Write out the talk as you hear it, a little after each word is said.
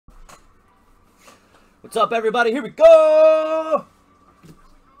What's up, everybody? Here we go!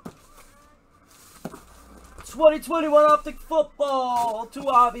 2021 Optic Football, 2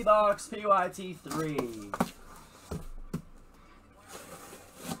 Hobby Box, PYT3.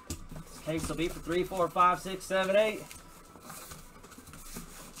 This case will be for 3, 4, 5, 6, 7, 8.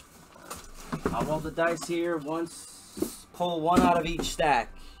 I'll roll the dice here once, pull one out of each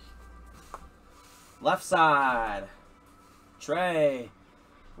stack. Left side, Trey.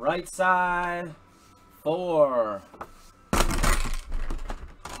 Right side, 4.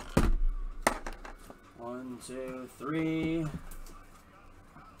 1, 2, 3.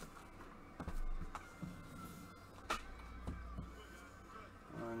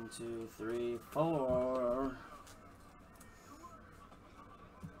 1, 2, 3, 4.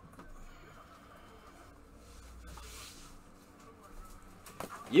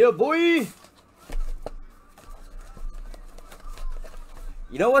 Yeah, boy.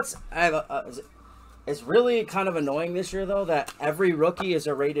 You know what's it's really kind of annoying this year though that every rookie is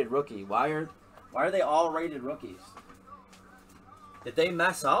a rated rookie. Why are they all rated rookies? Did they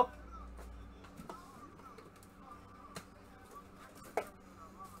mess up?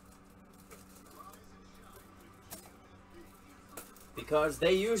 Because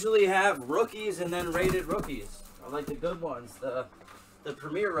they usually have rookies and then rated rookies. Or like the good ones, the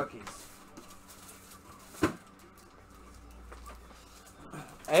premier rookies.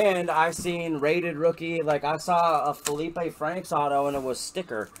 And I seen rated rookie, like I saw a Felipe Franks auto and it was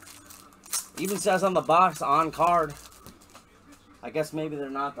sticker. Even says on the box, on card. I guess maybe they're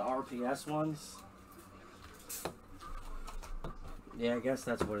not the RPS ones. Yeah, I guess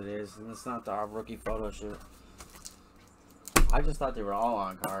that's what it is. And it's not the rookie photo shoot. I just thought they were all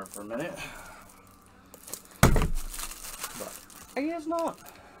on card for a minute. But I guess not.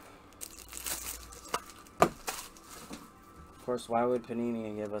 Of course, why would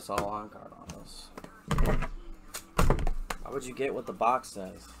Panini give us all on card on this? Why would you get what the box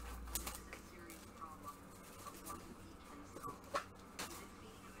says?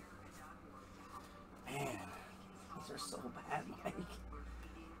 Man, these are so bad, Mike.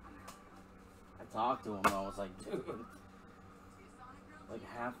 I talked to him and I was like, dude, like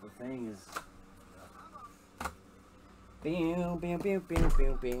half the thing is. Bam, bam, bam, bam,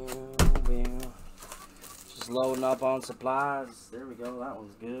 bam, bam, bam. Just loading up on supplies. There we go. That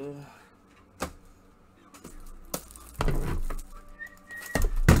one's good.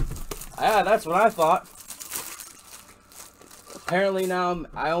 Yeah, that's what I thought. Apparently now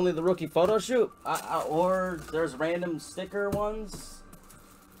I only the rookie photo shoot. Or there's random sticker ones.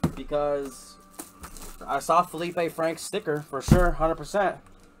 Because I saw Felipe Franks sticker for sure. 100%.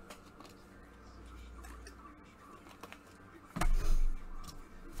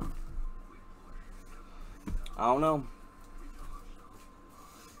 I don't know.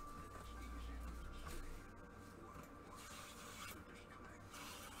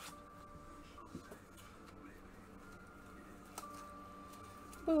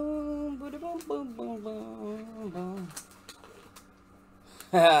 Boom, boom, boom, boom, boom,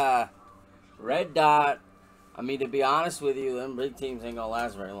 boom. Red dot. I mean, to be honest with you, them big teams ain't gonna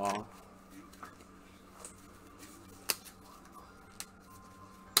last very long.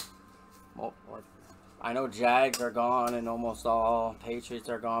 Well, I know Jags are gone and almost all Patriots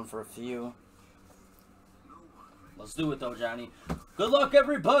are gone for a few. Let's do it though, Johnny. Good luck,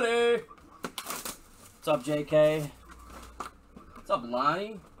 everybody. What's up, JK? What's up,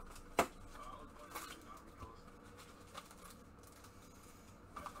 Lonnie?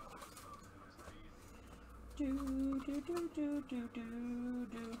 Here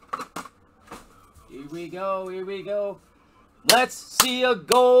we go, here we go. Let's see a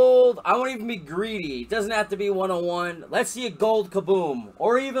gold. I won't even be greedy. It doesn't have to be 101. Let's see a gold Kaboom.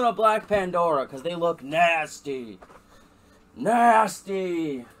 Or even a black Pandora, because they look nasty.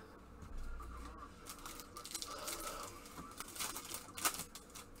 Nasty.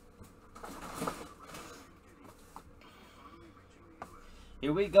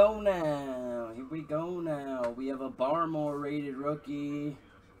 Here we go now. Here we go now. We have a Barmore rated rookie.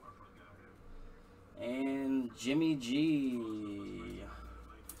 And Jimmy G.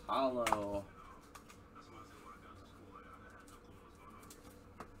 Hollow.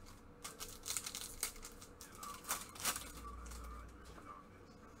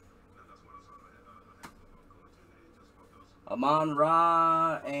 Amon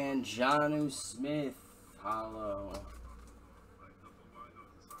Ra and Jonnu Smith. Hollow.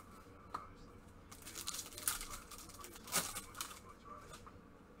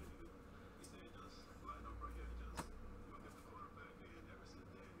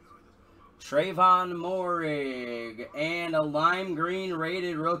 Trayvon Morig and a lime green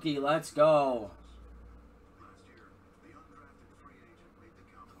rated rookie. Let's go.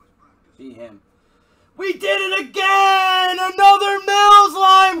 be him. We did it again! Another Mills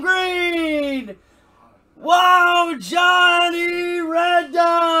lime green! Wow, Johnny Red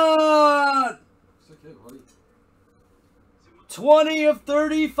Dot! 20 of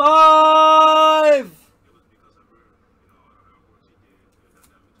 35!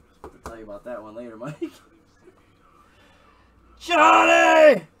 I'll tell you about that one later, Mike.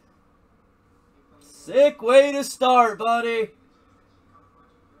 Johnny! Sick way to start, buddy.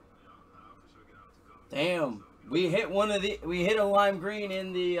 Damn, we hit a lime green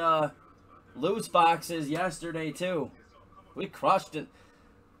in the loose boxes yesterday too. We crushed it.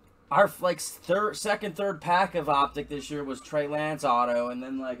 Our second, third pack of Optic this year was Trey Lance auto, and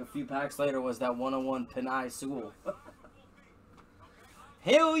then like a few packs later was that 101 Panay Sewell.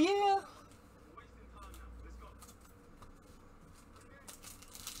 Hell yeah!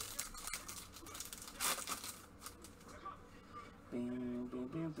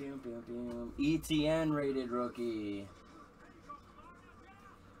 ETN rated rookie.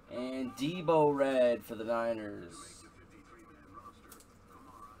 And Debo red for the Niners.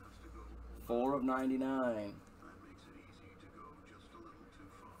 4 of 99.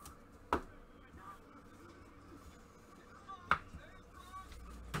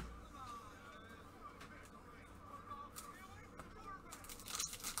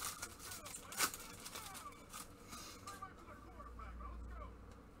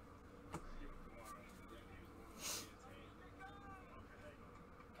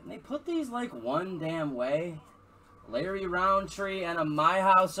 They put these like one damn way. Larry Roundtree and a My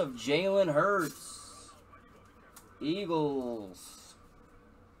House of Jalen Hurts. Eagles.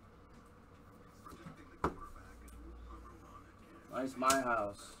 Nice My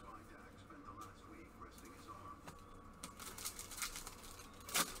House.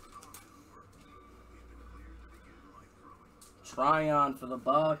 Tryon for the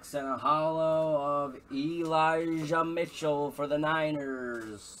Bucks and a hollow of Elijah Mitchell for the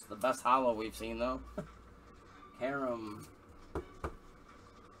Niners. The best hollow we've seen though. Karam.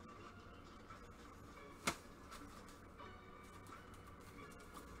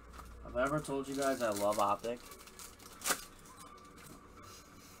 Have I ever told you guys I love Optic?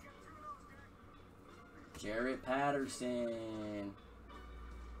 Jarrett Patterson.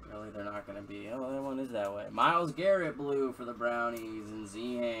 Really, they're not going to be. Oh, that one is that way. Myles Garrett blue for the Brownies and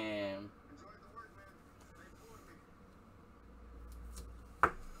Z-Ham.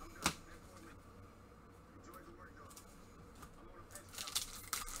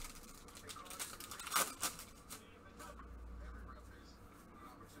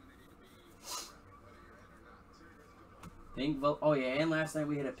 Pink, oh yeah, and last night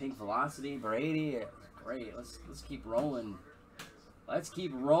we hit a pink velocity. Brady, great. Let's keep rolling. Let's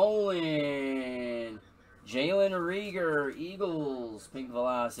keep rolling. Jalen Reagor, Eagles, pink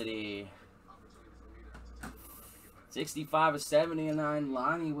velocity. 65 of 79.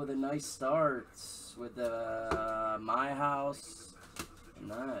 Lonnie with a nice start with the My House and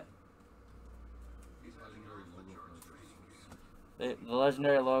that. The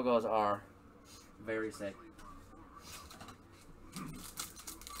legendary logos are very sick.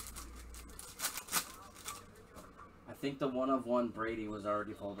 I think the 1/1 Brady was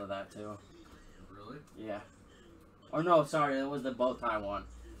already full of that too. Really? Yeah. Or no, sorry, it was the bow tie one.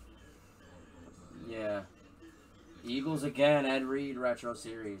 Yeah. Eagles again, Ed Reed Retro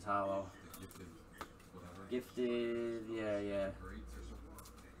Series, hollow. Gifted, yeah.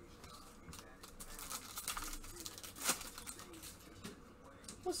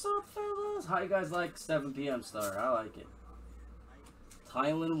 What's up, fellas? How you guys like 7 p.m. Star? I like it.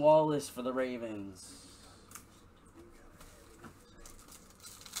 Tylan Wallace for the Ravens.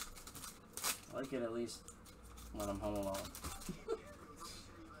 I like it at least when I'm home alone.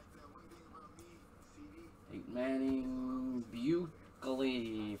 Peyton Manning,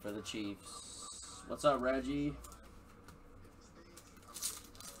 Buckley for the Chiefs. What's up, Reggie?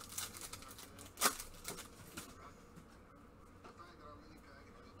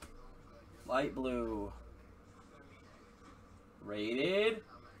 Light blue. Rated.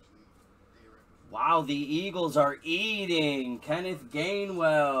 Wow, the Eagles are eating. Kenneth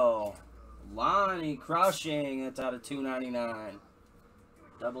Gainwell. Lonnie crushing. That's out of 299.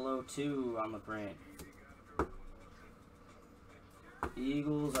 002 on the print.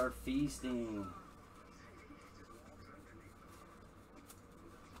 Eagles are feasting.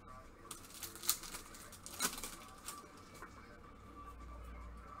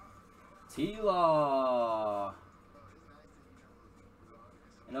 T-Law.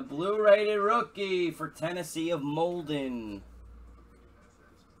 And a blue rated rookie for Tennessee of Molden.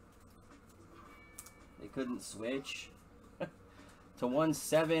 They couldn't switch. to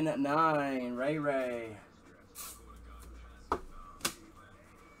 179. Ray.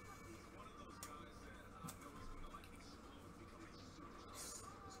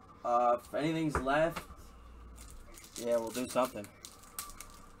 If anything's left, yeah, we'll do something.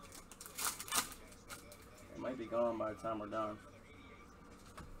 It might be gone by the time we're done.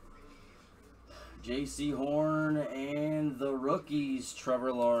 J.C. Horn and the rookies,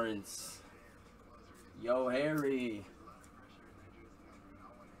 Trevor Lawrence. Yo, Harry.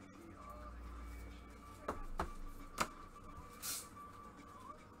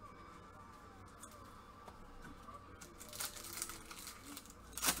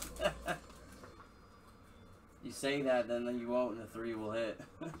 You say that, then you won't, and the 3 will hit.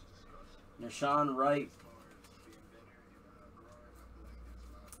 Nashawn Wright.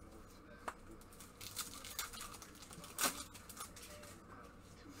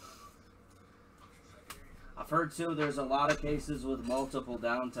 I've heard, too, there's a lot of cases with multiple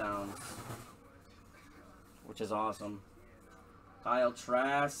downtowns, which is awesome. Kyle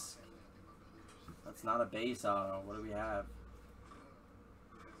Trask. That's not a base auto. What do we have?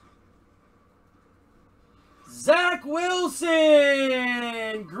 Zach Wilson!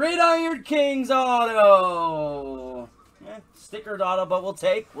 Gridiron Kings auto. Stickered auto, but we'll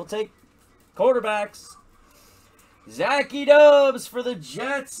take quarterbacks. Zachy Dubs for the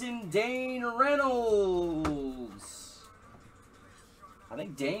Jets and Dane Reynolds. I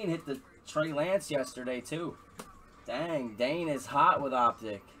think Dane hit the Trey Lance yesterday, too. Dang, Dane is hot with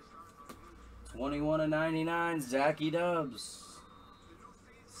Optic. 21/99, Zachy Dubs.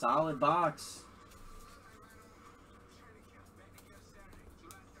 Solid box.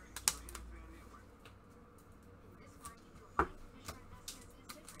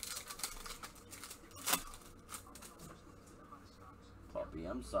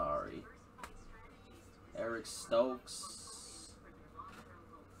 I'm sorry. Eric Stokes.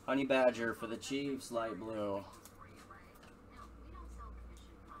 Honey Badger for the Chiefs, light blue.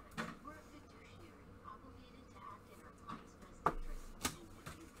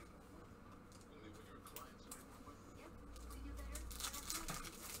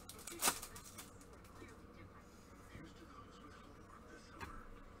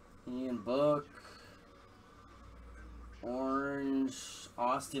 Ian Book. Orange.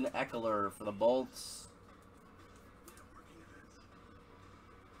 Austin Eckler for the Bolts.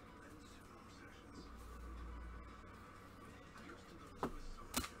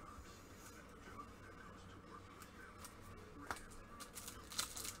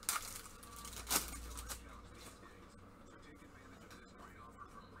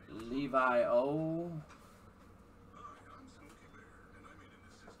 Levi O.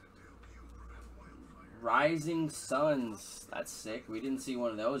 Rising Suns. That's sick. We didn't see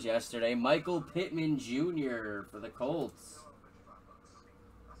one of those yesterday. Michael Pittman Jr. for the Colts.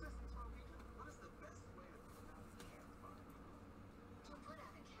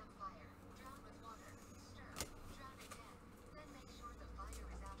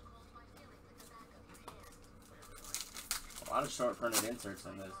 A lot of short printed inserts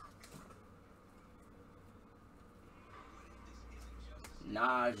in this.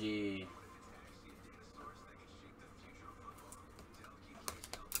 Najee.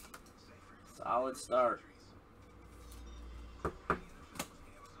 Solid start.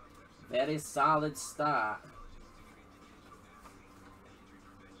 Very solid start.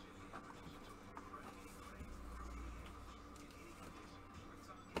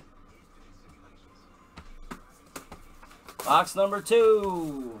 Box number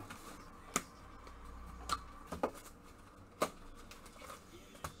 2.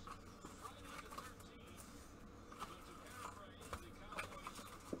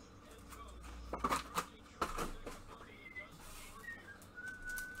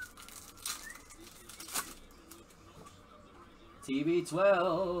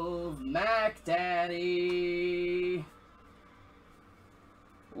 TB12, Mac Daddy.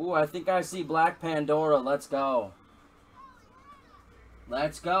 Ooh, I think I see Black Pandora. Let's go.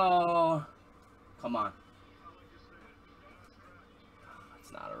 Let's go. Come on.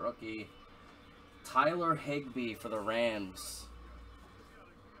 It's not a rookie. Tyler Higbee for the Rams.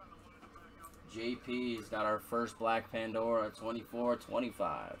 JP's got our first Black Pandora,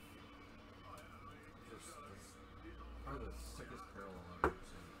 24/25.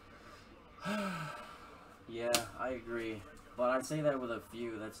 Yeah, I agree. But I say that with a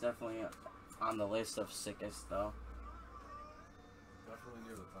few. That's definitely on the list of sickest, though. Definitely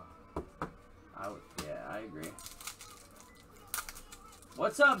near the top. Yeah, I agree.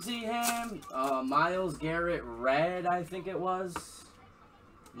 What's up, Z-Ham? Myles Garrett red, I think it was.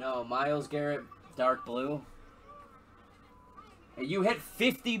 No, Myles Garrett dark blue. And you hit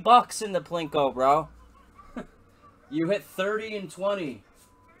 50 bucks in the Plinko, bro. You hit 30 and 20.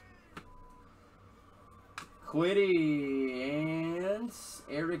 Quiddy and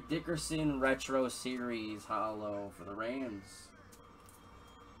Eric Dickerson Retro Series Hollow for the Rams.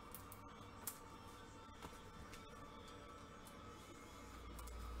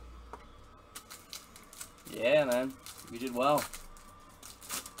 Yeah, man. You did well.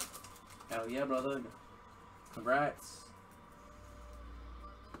 Hell yeah, brother. Congrats.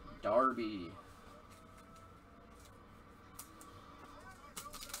 Darby.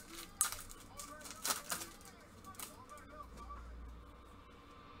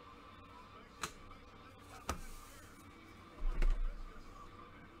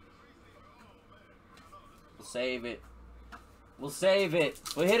 We'll save it. We'll save it.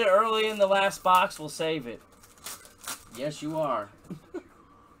 We hit it early in the last box. We'll save it. Yes, you are.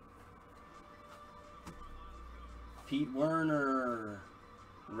 Pete Werner.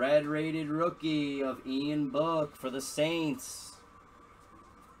 Red rated rookie of Ian Book for the Saints.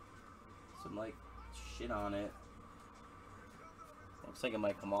 Some like shit on it. Looks like it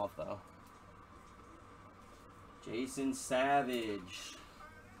might come off though. Jason Savage.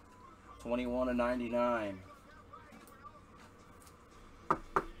 21/99.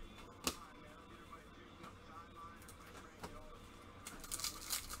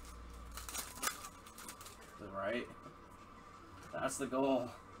 Right. That's the goal.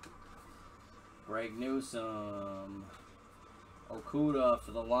 Greg Newsome. Okuda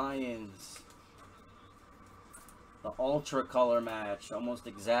for the Lions. The Ultra Color match. Almost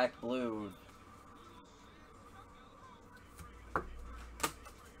exact blue.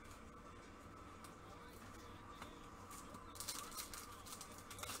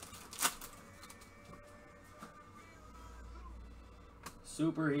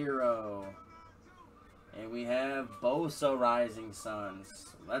 Superhero. And we have Bosa Rising Suns.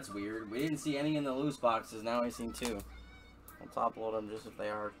 That's weird. We didn't see any in the loose boxes. Now we've seen two. I'll top load them just if they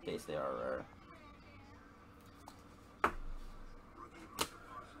are, in case they are rare.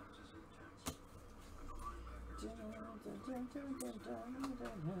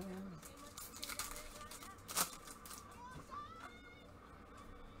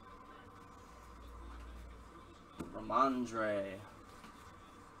 Ramondre.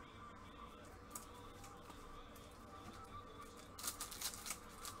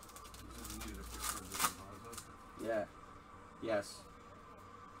 Yeah. Yes.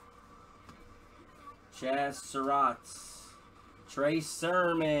 Chaz Surratt. Trey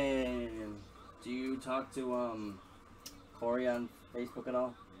Sermon. Do you talk to Corey on Facebook at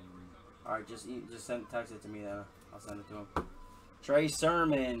all? Alright, just text it to me then. I'll send it to him. Trey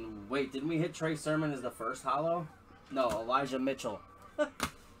Sermon. Wait, didn't we hit Trey Sermon as the first hollow? No, Elijah Mitchell.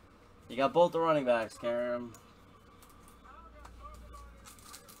 You got both the running backs, Karam.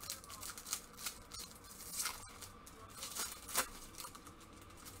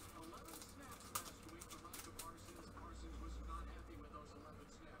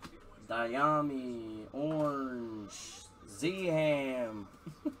 Diami, Orange, Z-Ham.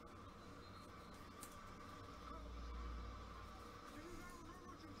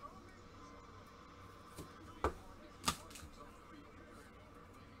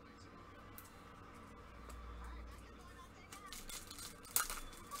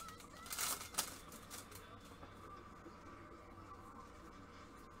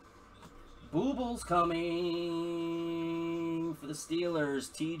 Booble's coming for the Steelers.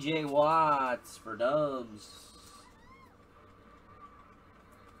 TJ Watts for Dubs.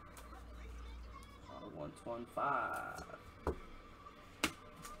 125.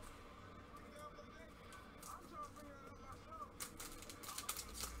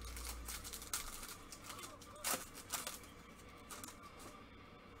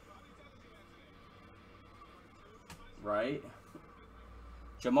 Right.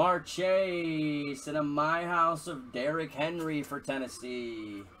 Jamar Chase and a My House of Derrick Henry for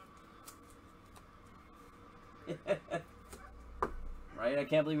Tennessee. Right? I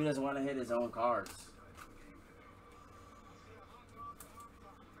can't believe he doesn't want to hit his own cards.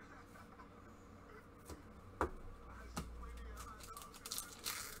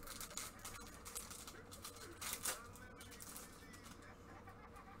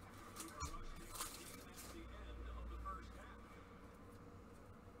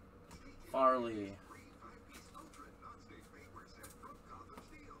 Farley.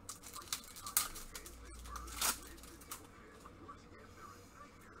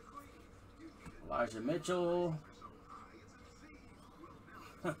 Elijah Mitchell.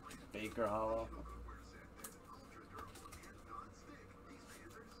 Baker Hollow.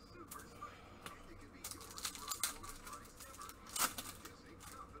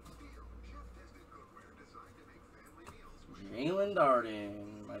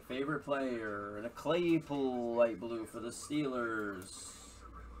 Darting, my favorite player, and a Claypool light blue for the Steelers.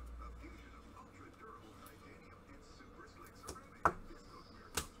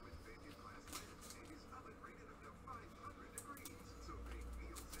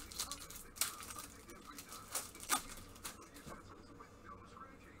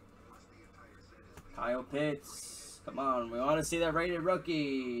 Kyle Pitts. Come on, we want to see that rated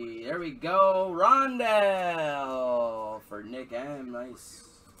rookie. There we go. Rondell for Nick M. Nice.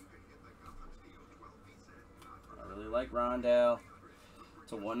 I really like Rondell.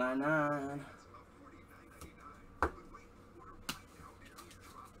 It's a 199.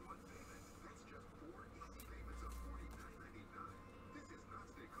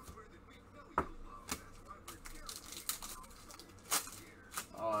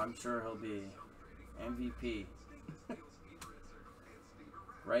 Oh, I'm sure he'll be MVP.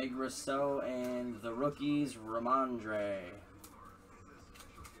 Ray Grosso and the rookies, Ramondre.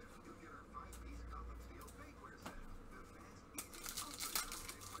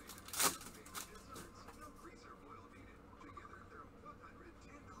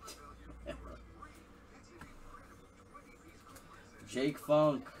 Jake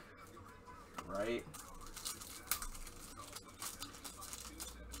Funk, right?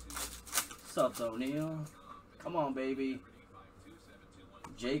 What's up, O'Neal? Come on, baby.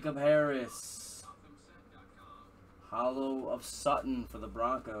 Jacob Harris. Hollow of Sutton for the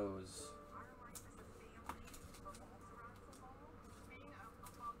Broncos.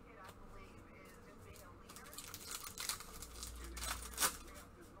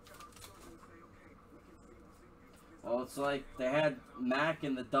 Well, it's like they had Mac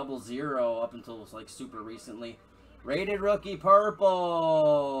in the 00 up until like super recently. Rated rookie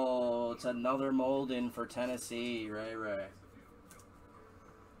purple. It's another mold-in for Tennessee. Ray.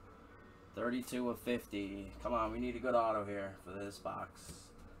 32 of 50. Come on, we need a good auto here for this box.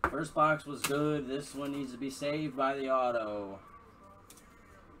 First box was good. This one needs to be saved by the auto.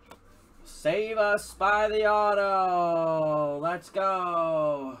 Save us by the auto. Let's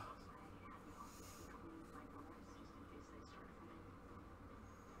go.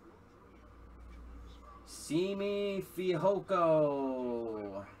 Simi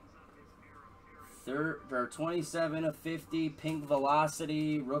Fihoko. 27 of 50. Pink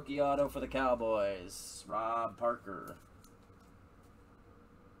Velocity. Rookie auto for the Cowboys. Rob Parker.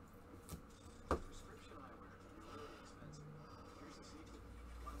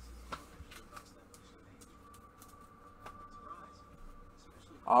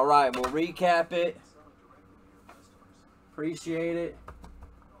 All right, we'll recap it. Appreciate it.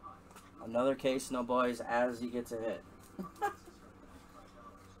 Another case, no boys, as he gets a hit.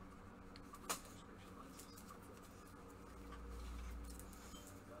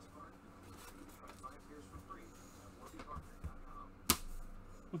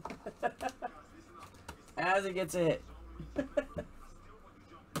 As he gets a hit.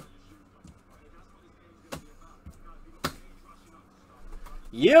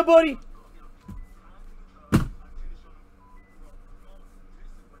 Yeah, buddy.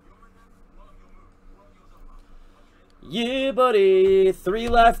 Yeah, buddy. 3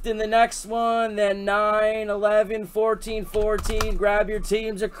 left in the next one. Then 9, 11, 14, 14. Grab your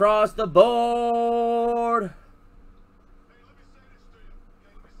teams across the board.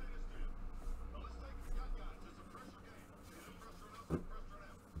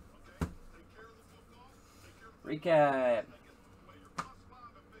 Recap.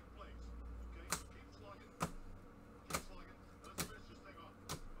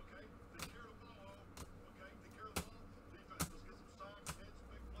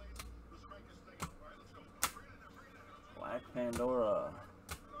 Black Pandora.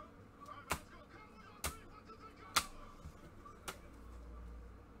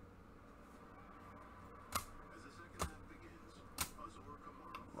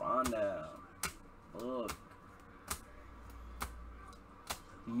 Rondell. Look.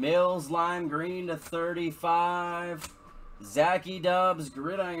 Mills lime green to 35. Zachy Dubs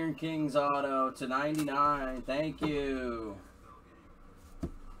Gridiron Kings auto to 99. Thank you.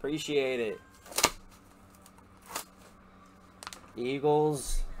 Appreciate it.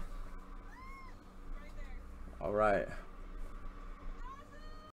 Eagles. All right.